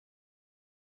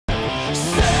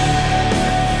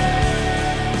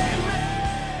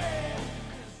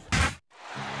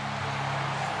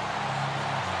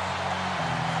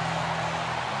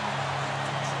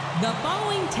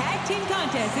tag team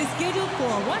contest is scheduled for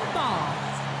one fall.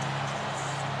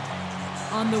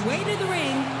 On the way to the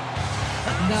ring,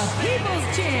 the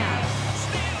People's Champ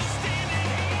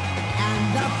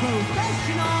and the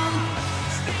Professional.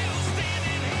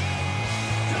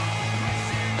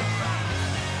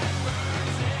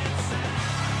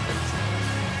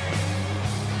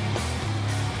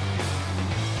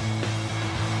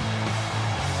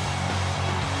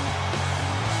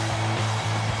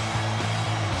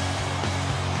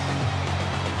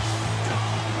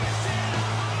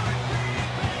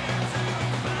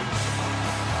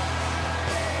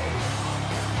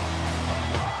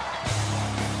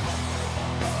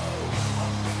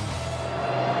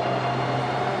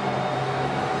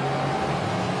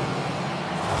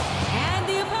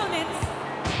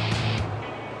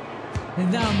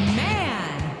 The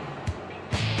Man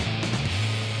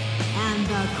and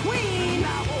the Queen.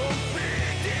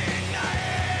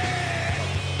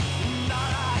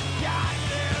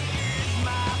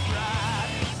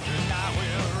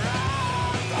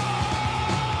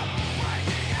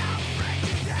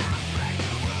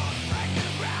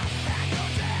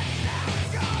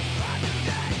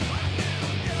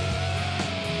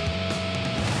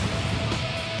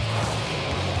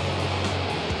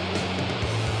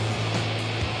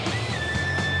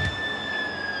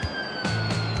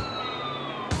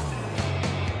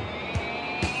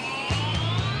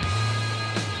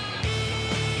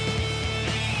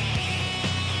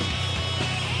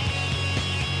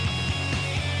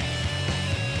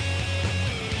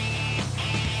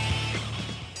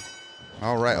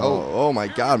 All right. Oh my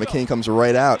God! McCain comes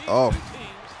right out. Oh,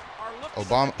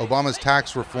 Obama's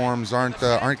tax reforms aren't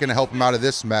going to help him out of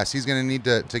this mess. He's going to need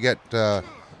to get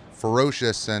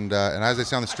ferocious and as they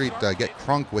say on the street, get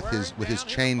crunk with his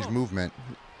change movement.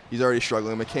 He's already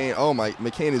struggling. McCain. Oh my!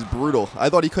 McCain is brutal. I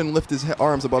thought he couldn't lift his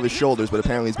arms above his shoulders, but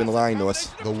apparently he's been lying to us.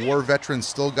 The war veteran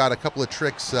still got a couple of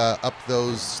tricks up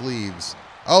those sleeves.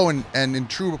 Oh, and in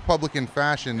true Republican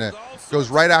fashion, goes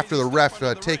right after the ref,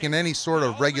 taking any sort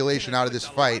of regulation out of this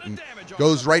fight, and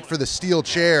goes right for the steel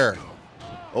chair.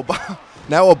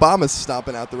 Now Obama's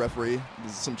stomping out the referee.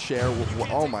 There's some chair.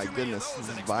 Oh my goodness, this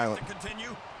is violent.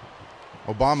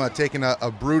 Obama taking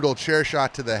a brutal chair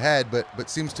shot to the head, but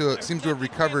seems to have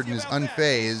recovered and is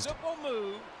unfazed.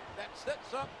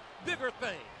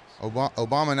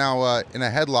 Obama now in a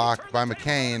headlock by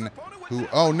McCain, who,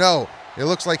 oh no, it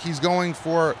looks like he's going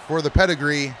for the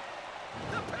pedigree.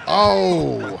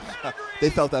 Oh! They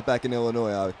felt that back in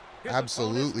Illinois, Avi.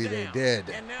 Absolutely they did.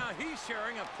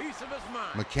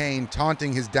 McCain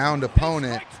taunting his downed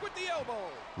opponent.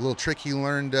 A little trick he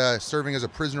learned serving as a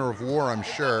prisoner of war, I'm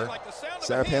sure.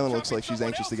 Sarah Palin looks like she's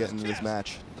anxious to get into this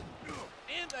match.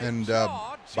 And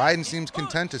Biden seems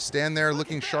content to stand there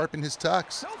looking sharp in his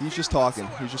tux. He's just talking.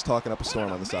 He's just talking up a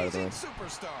storm on the side of the ring.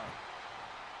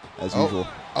 As usual.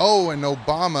 Oh, and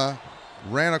Obama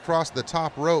ran across the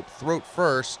top rope, throat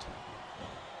first.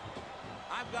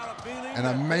 And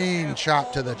a main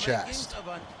chop to the chest.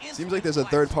 Seems like there's a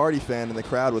third-party fan in the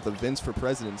crowd with a Vince for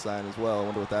President sign as well. I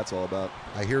wonder what that's all about.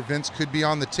 I hear Vince could be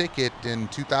on the ticket in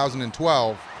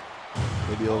 2012.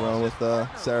 Maybe he'll run with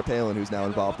Sarah Palin, who's now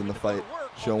involved in the fight,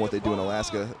 showing what they do in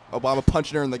Alaska. Obama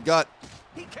punching her in the gut.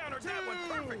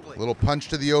 Little punch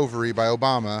to the ovary by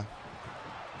Obama.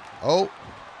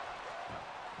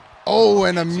 Oh,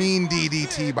 and a mean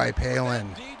DDT by Palin.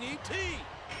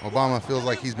 Obama feels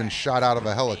like he's been shot out of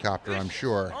a helicopter, I'm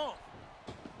sure.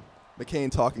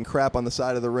 McCain talking crap on the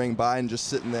side of the ring. Biden just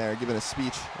sitting there giving a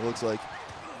speech. It looks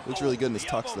really good in his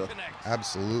tux, though.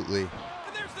 Absolutely.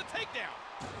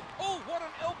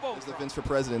 There's the Vince for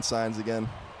President signs again.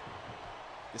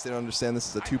 Guess they don't understand this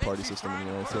is a two-party system in the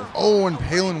United States. Oh, and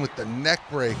Palin with the neck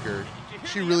breaker.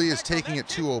 She really is taking it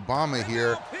to Obama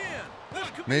here.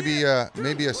 Maybe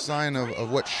a sign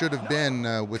of what should have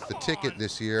been with the ticket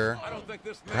this year.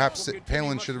 Perhaps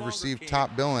Palin should have received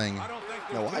top billing.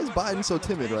 Now, why is Biden so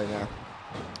timid right now?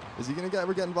 Is he going to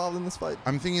ever get involved in this fight?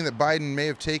 I'm thinking that Biden may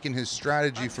have taken his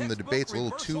strategy from the debates a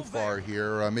little too far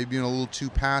here. Maybe being a little too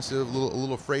passive, a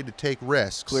little afraid to take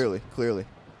risks. Clearly.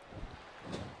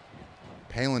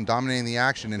 Palin dominating the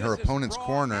action in her opponent's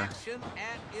corner.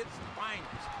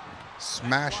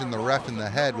 Smashing the ref in the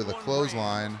head with a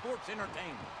clothesline.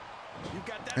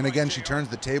 And again, she turns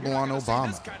the table on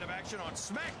Obama.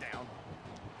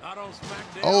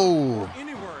 Oh,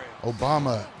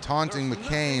 Obama taunting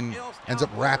McCain, ends up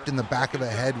wrapped in the back of the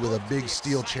head with a big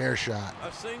steel chair shot.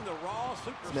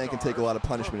 This man can take a lot of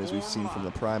punishment, as we've seen from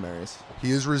the primaries.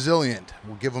 He is resilient.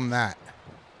 We'll give him that.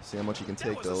 See how much he can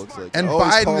take, though. Looks like. And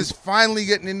Biden is finally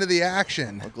getting into the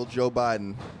action. Uncle Joe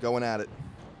Biden going at it.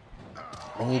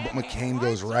 Oh, but McCain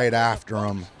goes right after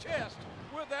him.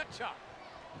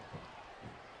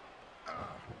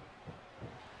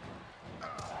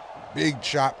 Big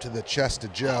chop to the chest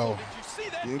of Joe.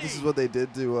 You think this is what they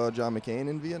did to John McCain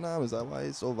in Vietnam? Is that why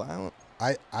he's so violent?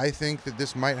 I think that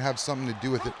this might have something to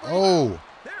do with it. Oh,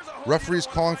 referee's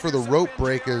calling for the rope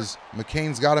break as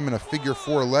McCain's got him in a figure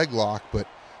 4 leg lock, but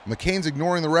McCain's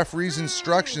ignoring the referee's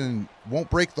instruction and won't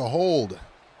break the hold.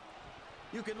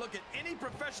 You can look at any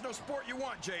professional sport you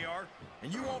want, JR,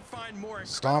 and you won't find more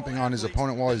stomping on his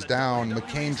opponent while he's down.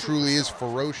 McCain truly is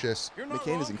ferocious.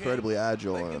 McCain is incredibly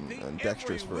agile and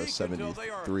dexterous for a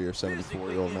 73 or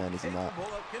 74-year-old man, is he not?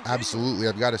 Absolutely.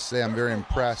 I've got to say I'm very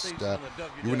impressed. You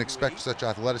wouldn't expect such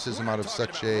athleticism out of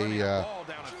such a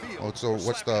so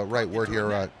what's the right word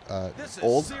here?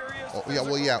 Old? Oh, yeah,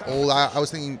 well, yeah, old. I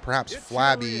was thinking perhaps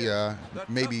flabby,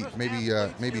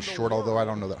 maybe short. Although I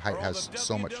don't know that height has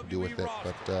so much to do with it.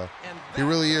 But he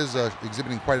really is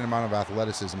exhibiting quite an amount of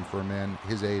athleticism for a man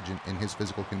his age and in his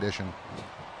physical condition.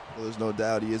 Well, there's no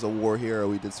doubt he is a war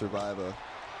hero. He did survive a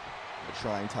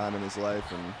trying time in his life,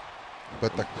 and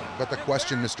but the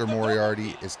question, Mr.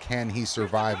 Moriarty, is can he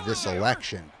survive this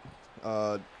election?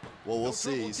 Well, we'll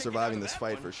see. He's surviving this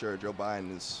fight for sure. Joe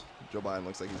Biden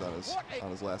looks like he's on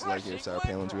his last leg here. Sarah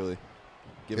Palin's really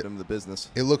giving him the business.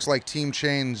 It looks like Team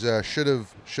Change should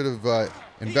have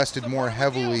invested more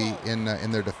heavily in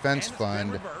their defense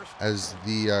fund, as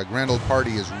the Grand Old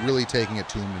Party is really taking it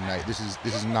to him tonight. This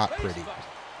is not pretty.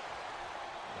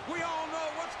 We all know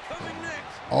what's coming next.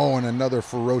 Oh, and another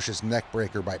ferocious neck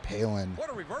breaker by Palin. What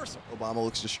a reversal. Obama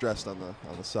looks distressed on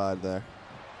the side there.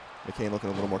 McCain looking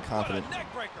a little more confident.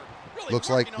 Looks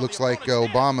like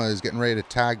Obama is getting ready to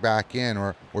tag back in,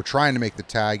 or trying to make the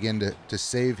tag in to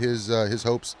save his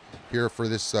hopes here for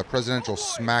this presidential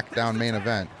SmackDown main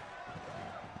event.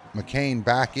 McCain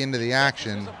back into the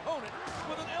action.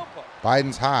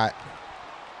 Biden's hot,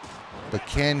 but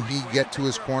can he get to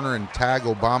his corner and tag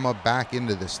Obama back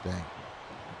into this thing?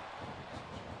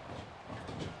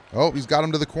 Oh, he's got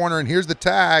him to the corner, and here's the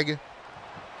tag.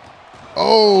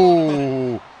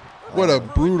 Oh! What a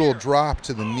brutal drop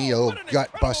to the knee, a little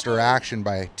gut-buster action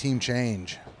by Team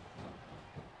Change.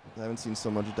 I haven't seen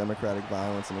so much democratic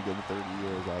violence in a good 30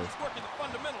 years.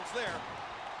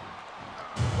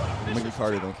 Jimmy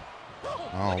Carter, think.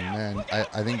 Oh, man.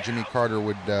 I think Jimmy Carter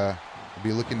would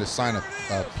be looking to sign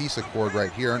a peace accord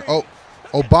right here. And oh,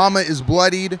 Obama is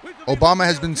bloodied. Obama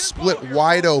has been split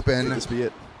wide open. Could this be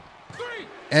it?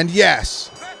 And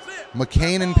yes,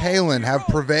 McCain and Palin have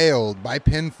prevailed by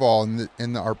pinfall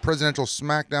in our presidential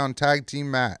SmackDown tag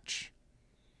team match.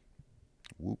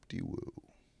 Whoop-de-woo.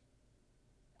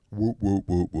 Whoop, whoop,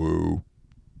 whoop, whoop.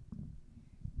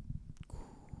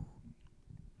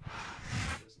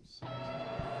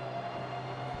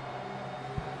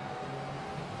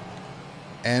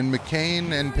 And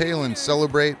McCain and Palin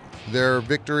celebrate their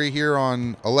victory here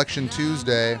on Election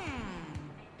Tuesday.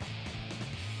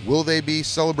 Will they be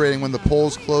celebrating when the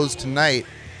polls close tonight?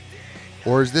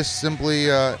 Or is this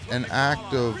simply an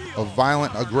act of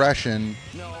violent aggression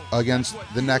against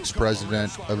the next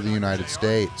president of the United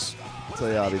States? I'll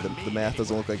tell you, Avi, the math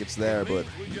doesn't look like it's there, but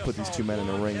you put these two men in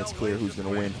a ring, it's clear who's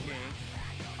going to win.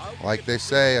 Like they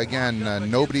say, again,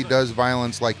 nobody does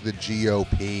violence like the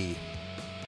GOP.